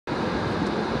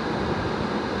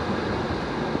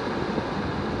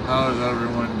How is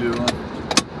everyone doing?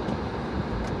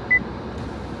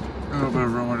 I hope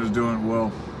everyone is doing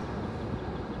well.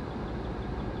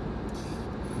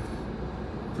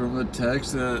 From the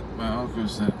text that my uncle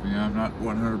sent me, I'm not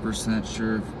 100%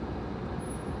 sure if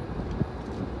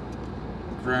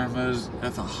Grandma's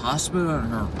at the hospital in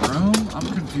her room. I'm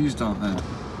confused on that.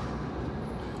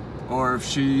 Or if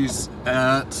she's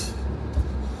at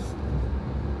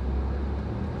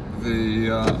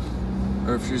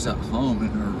or if she's at home in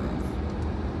her room.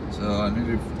 So I need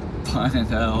to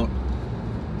find out.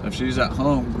 If she's at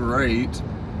home, great.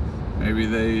 Maybe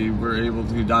they were able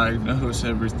to diagnose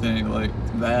everything like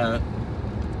that.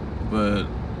 But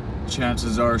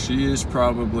chances are she is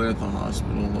probably at the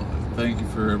hospital. Thank you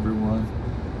for everyone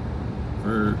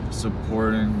for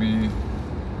supporting me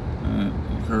and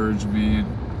encouraging me and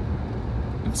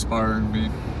inspiring me.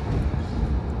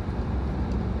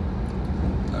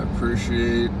 I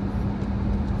appreciate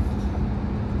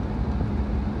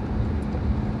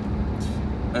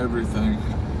everything.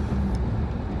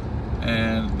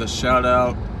 And the shout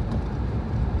out,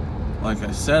 like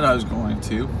I said I was going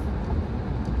to,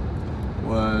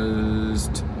 was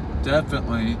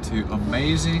definitely to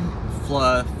Amazing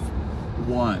Fluff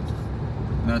 1.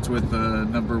 And that's with the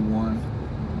number 1.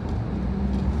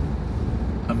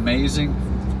 Amazing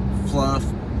Fluff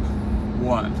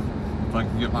 1. If I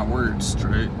can get my words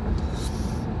straight.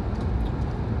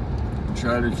 I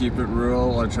try to keep it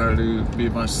real. I try to be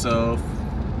myself.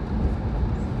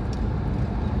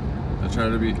 I try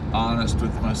to be honest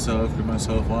with myself, give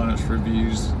myself honest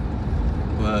reviews.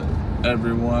 But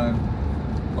everyone,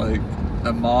 like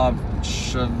Ahmad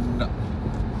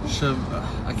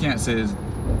I can't say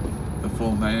the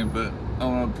full name, but I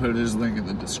want to put his link in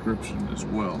the description as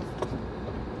well.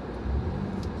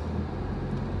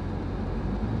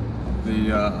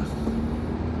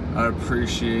 I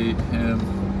appreciate him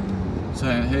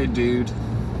saying, "Hey dude,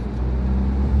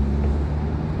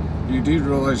 you do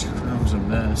realize your room's a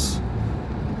mess?"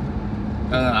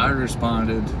 And I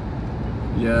responded,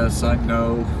 "Yes, I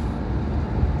know.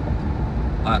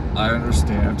 I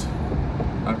understand.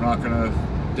 I'm not gonna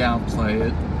downplay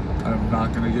it. I'm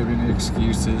not gonna give any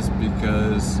excuses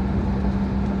because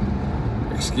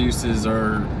excuses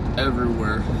are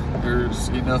everywhere. There's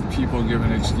enough people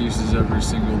giving excuses every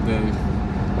single day."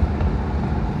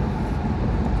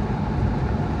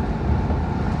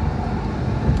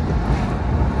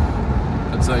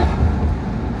 It's like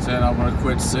saying I'm gonna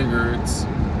quit cigarettes,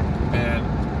 and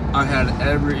I had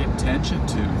every intention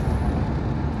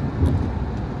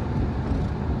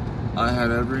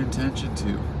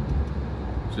to.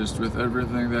 Just with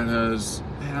everything that has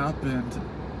happened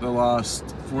the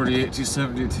last 48 to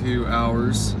 72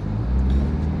 hours,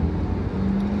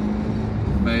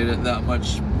 made it that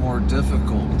much more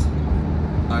difficult.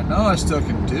 I know I still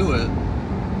can do it.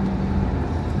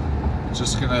 It's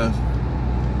just gonna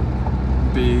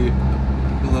be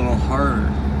a little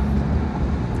harder.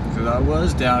 Because I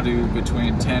was down to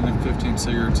between 10 and 15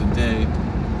 cigarettes a day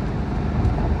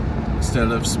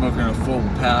instead of smoking a full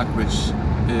pack, which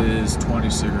is 20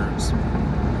 cigarettes.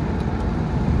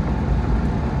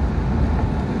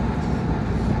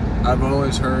 I've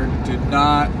always heard, do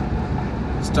not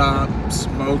stop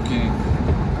smoking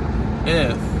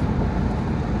if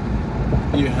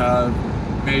you have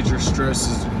major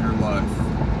stresses in your life.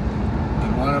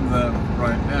 And one of them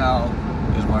right now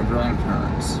is my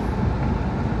grandparents.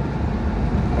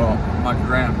 Well, my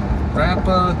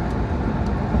grandpa,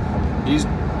 he's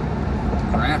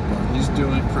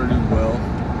doing pretty well.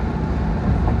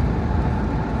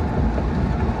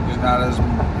 He's not as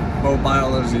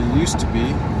mobile as he used to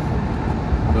be,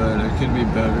 but it could be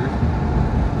better.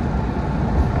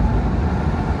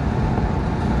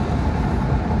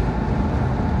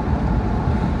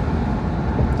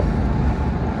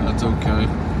 That's okay.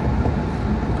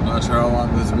 I'm not sure how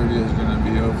long this video is going to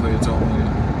be. Hopefully it's only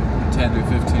 10 to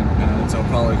 15 minutes. I'll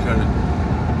probably cut it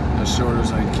as short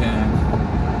as I can.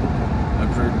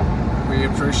 We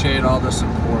appreciate all the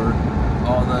support,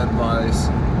 all the advice,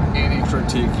 any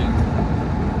critiquing.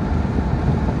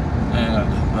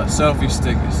 And that selfie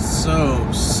stick is so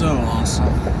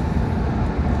awesome.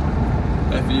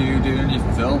 If you do any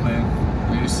filming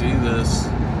and you see this,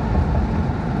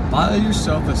 buy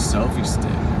yourself a selfie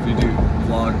stick if you do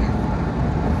vlogging.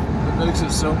 It makes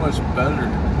it so much better.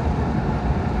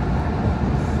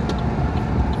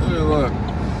 Hey, look.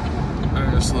 I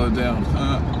need to slow down.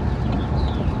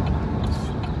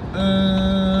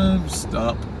 And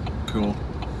stop. Cool.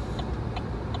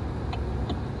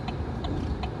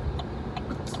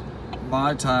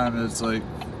 My time, it's like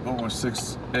almost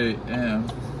 6 a.m.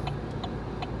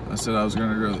 I said I was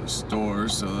gonna go to the store,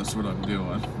 so that's what I'm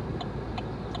doing.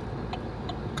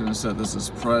 gonna set this as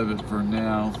private for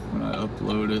now when I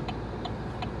upload it.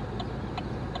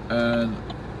 And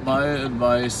my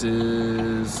advice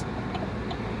is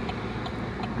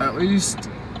at least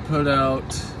put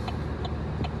out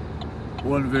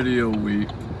one video a week,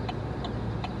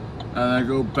 and then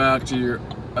go back to your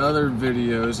other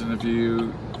videos, and if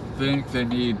you think they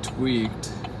need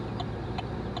tweaked,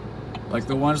 like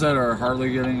the ones that are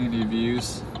hardly getting any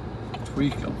views,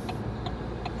 tweak them.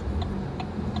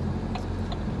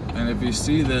 And if you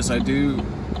see this, I do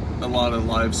a lot of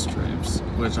live streams,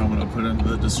 which I'm going to put into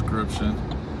the description.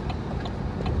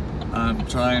 I'm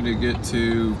trying to get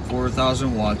to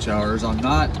 4,000 watch hours. I'm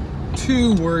not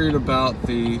too worried about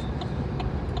the,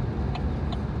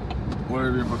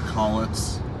 whatever you call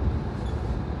it.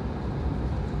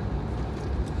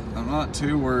 I'm not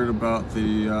too worried about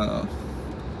the,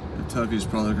 Kentucky's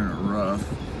probably going to rough,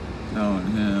 knowing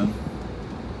him.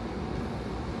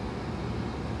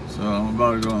 So I'm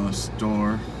about to go in the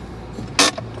store.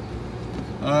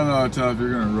 I know, Tuff,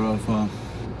 you're going to rough, huh?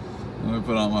 Let me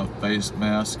put on my face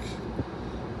mask.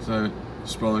 So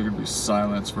it's probably going to be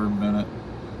silence for a minute.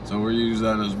 So we'll use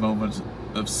that as moments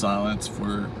of silence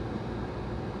for,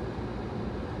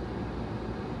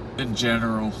 in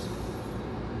general,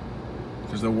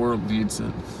 because the world needs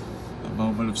it. A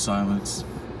moment of silence.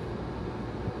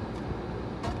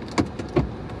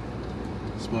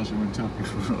 Especially when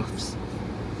Tucker roughs.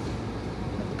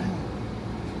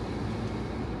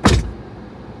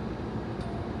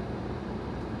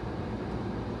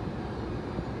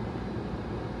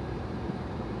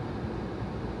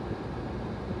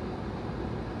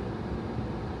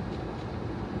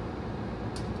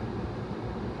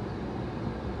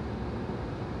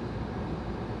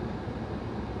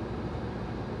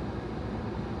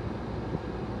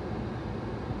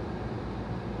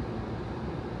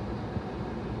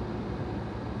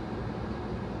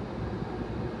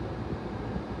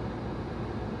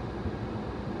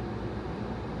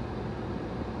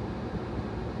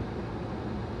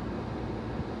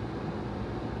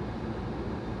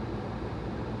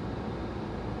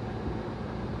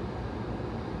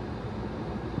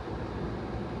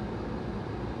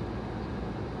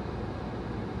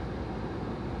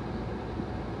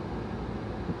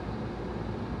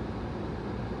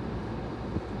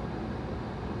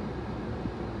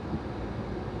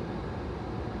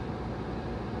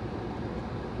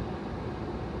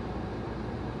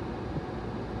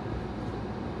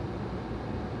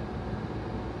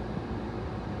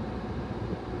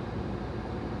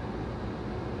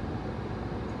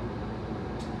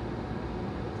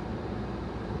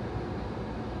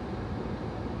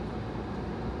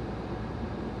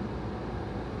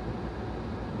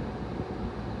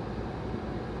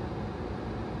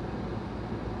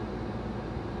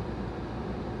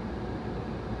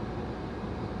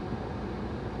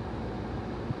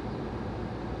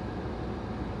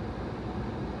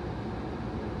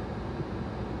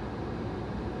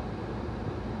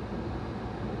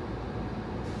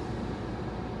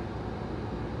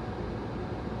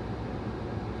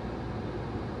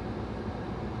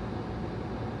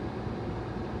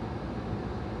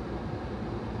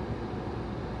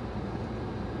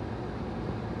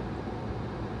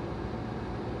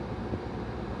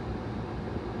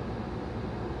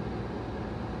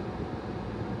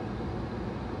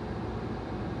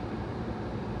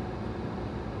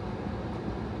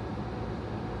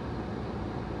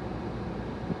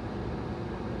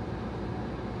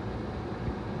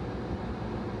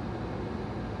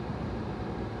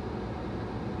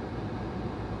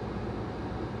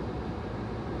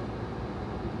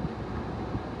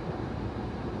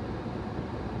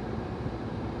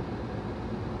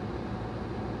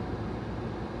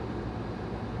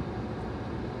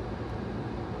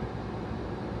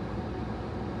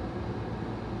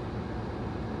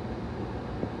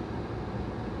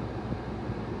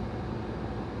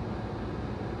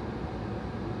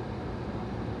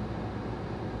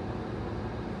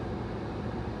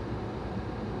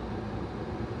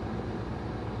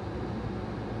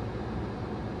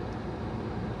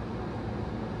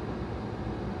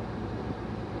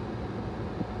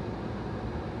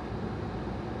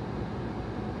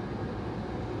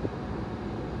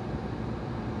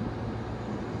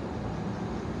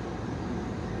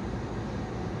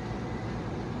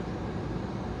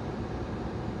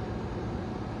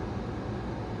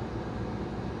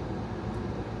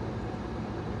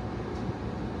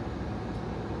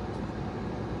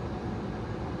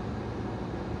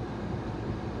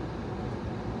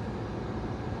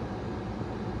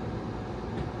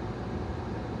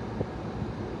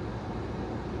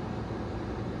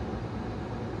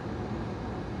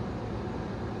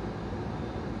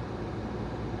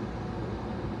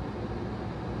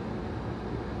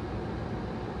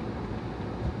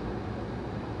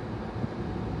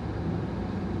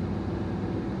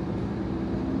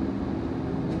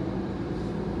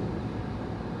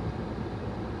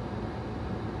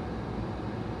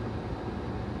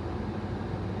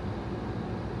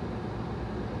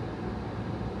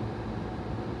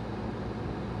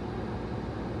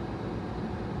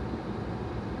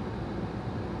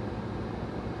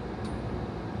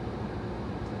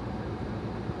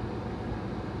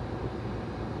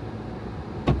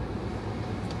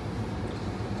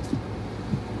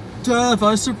 Tough.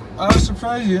 I was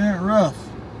surprised you didn't rough.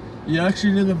 You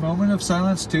actually did the moment of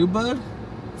silence too, bud?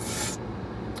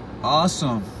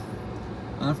 Awesome.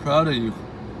 I'm proud of you.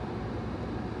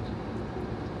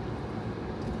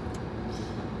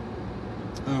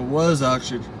 I was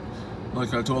actually,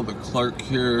 like I told the clerk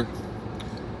here,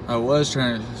 I was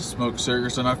trying to smoke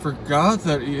cigarettes and I forgot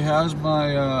that he has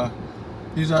my,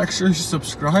 he's actually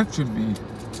subscribed to me,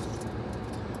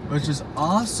 which is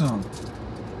awesome.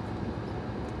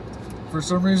 For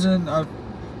some reason, I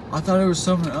thought it was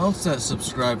someone else that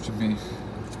subscribed to me.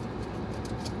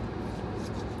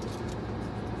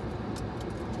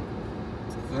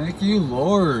 Thank you,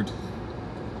 Lord.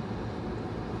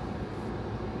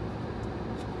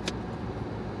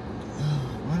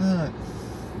 Why not?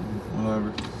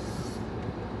 Whatever.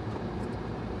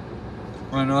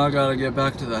 I know I gotta get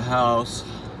back to the house.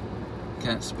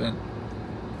 Can't spend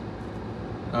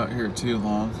out here too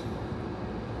long.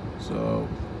 So,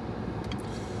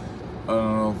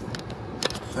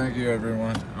 thank you,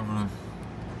 everyone.